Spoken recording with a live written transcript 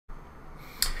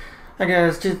Hi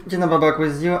guys, Gina back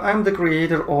with you. I'm the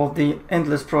creator of the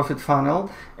Endless Profit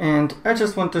Funnel, and I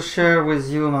just want to share with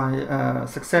you my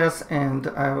success, and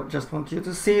I just want you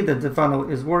to see that the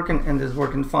funnel is working and is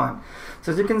working fine.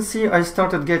 So as you can see, I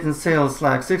started getting sales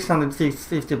like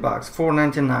 $650, $499,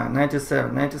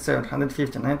 $97, $97,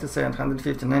 $150, $97,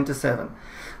 $150, $97.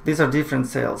 These are different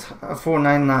sales.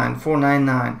 $499,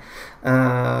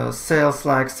 $499, sales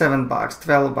like $7,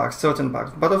 $12,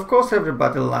 $13. But of course,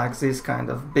 everybody likes this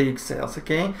kind of big sales.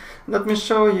 Okay, let me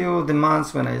show you the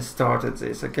months when I started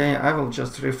this. Okay, I will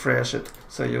just refresh it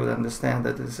so you would understand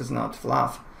that this is not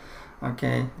fluff.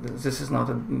 Okay, this is not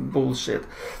a bullshit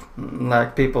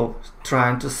like people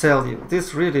trying to sell you.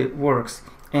 This really works,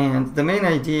 and the main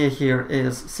idea here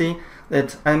is, see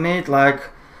that I made like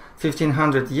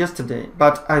 1500 yesterday,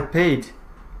 but I paid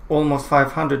almost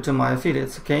 500 to my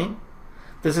affiliates. Okay,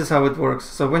 this is how it works.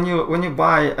 So when you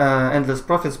buy Endless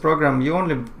Profits program, you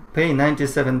only pay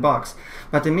 $97,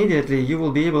 but immediately you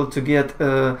will be able to get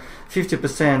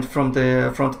 50% from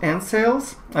the front end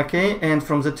sales. Okay, and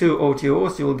from the 2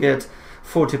 OTOs you will get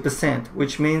 40%,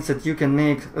 which means that you can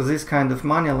make this kind of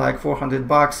money like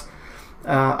 $400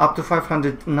 up to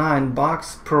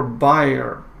 $509 per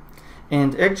buyer.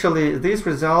 And actually these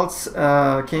results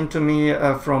came to me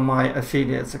from my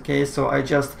affiliates. Okay, so I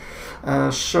just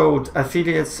showed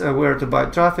affiliates where to buy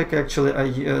traffic. Actually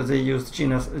they used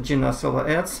Gina Solar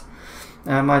Ads,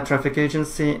 my traffic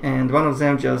agency, and one of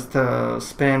them just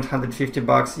spent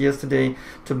 $150 yesterday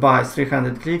to buy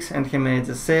 300 clicks, and he made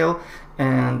the sale,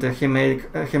 and he made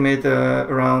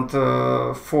around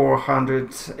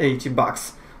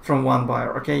 $480 from one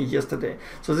buyer, okay, yesterday.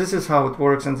 So this is how it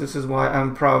works, and this is why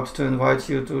I'm proud to invite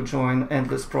you to join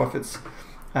Endless Profits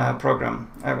program.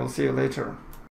 I will see you later.